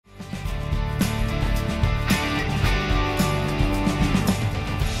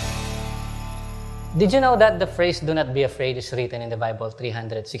Did you know that the phrase, "do not be afraid," is written in the Bible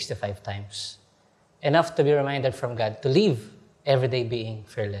 365 times? Enough to be reminded from God to live every day being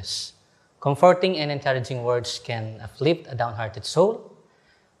fearless. Comforting and encouraging words can uplift a downhearted soul,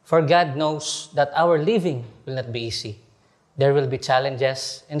 for God knows that our living will not be easy. There will be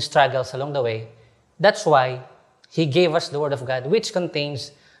challenges and struggles along the way. That's why He gave us the Word of God, which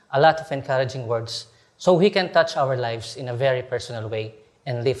contains a lot of encouraging words, so He can touch our lives in a very personal way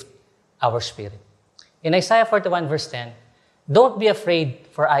and lift our spirit. In Isaiah 41 verse 10, "Don't be afraid,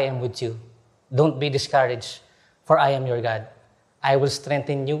 for I am with you. Don't be discouraged, for I am your God. I will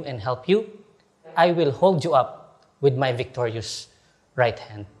strengthen you and help you. I will hold you up with my victorious right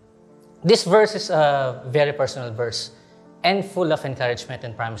hand." This verse is a very personal verse and full of encouragement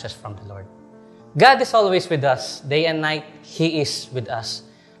and promises from the Lord. God is always with us. Day and night, He is with us.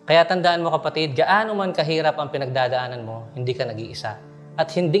 Kaya tandaan mo kapatid, gaano man kahirap ang pinagdadaanan mo, hindi ka nag-iisa. At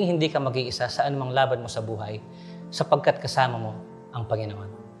hindi ka mag-iisa sa anumang laban mo sa buhay, sapagkat kasama mo ang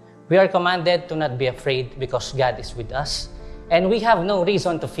Panginoon. We are commanded to not be afraid because God is with us. And we have no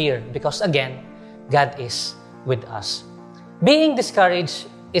reason to fear because again, God is with us. Being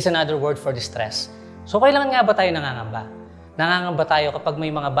discouraged is another word for distress. So kailangan nga ba tayo nangangamba? Nangangamba tayo kapag may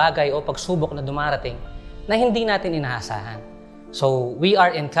mga bagay o pagsubok na dumarating na hindi natin inaasahan. So, we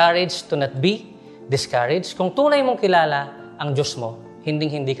are encouraged to not be discouraged. Kung tunay mong kilala ang Diyos mo,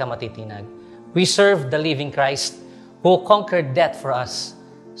 hindi ka matitinag. We serve the living Christ who conquered death for us.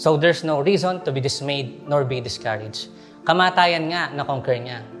 So, there's no reason to be dismayed nor be discouraged. Kamatayan nga na-conquer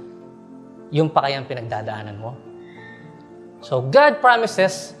niya. Yung pa kayang pinagdadaanan mo. So, God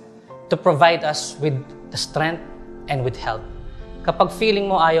promises to provide us with the strength and with help. Kapag feeling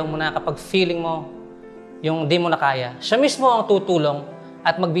mo ayaw mo na, kapag feeling mo yung di mo na kaya, siya mismo ang tutulong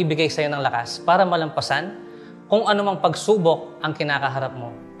at magbibigay sa'yo ng lakas para malampasan kung anumang pagsubok ang kinakaharap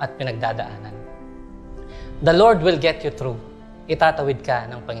mo at pinagdadaanan. The Lord will get you through. Itatawid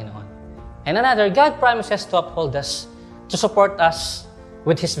ka ng Panginoon. And another, God promises to uphold us, to support us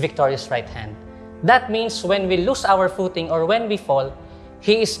with His victorious right hand. That means when we lose our footing or when we fall,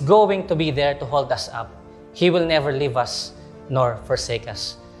 He is going to be there to hold us up. He will never leave us nor forsake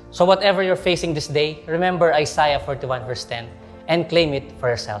us. So whatever you're facing this day, remember Isaiah 41 verse 10 and claim it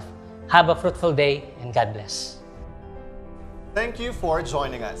for yourself. Have a fruitful day and God bless. Thank you for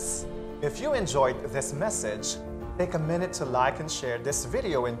joining us. If you enjoyed this message, take a minute to like and share this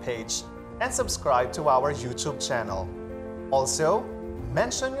video and page and subscribe to our YouTube channel. Also,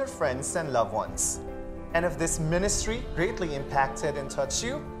 mention your friends and loved ones. And if this ministry greatly impacted and touched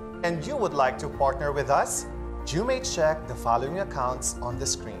you, and you would like to partner with us, you may check the following accounts on the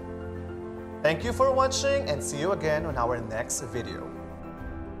screen. Thank you for watching and see you again on our next video.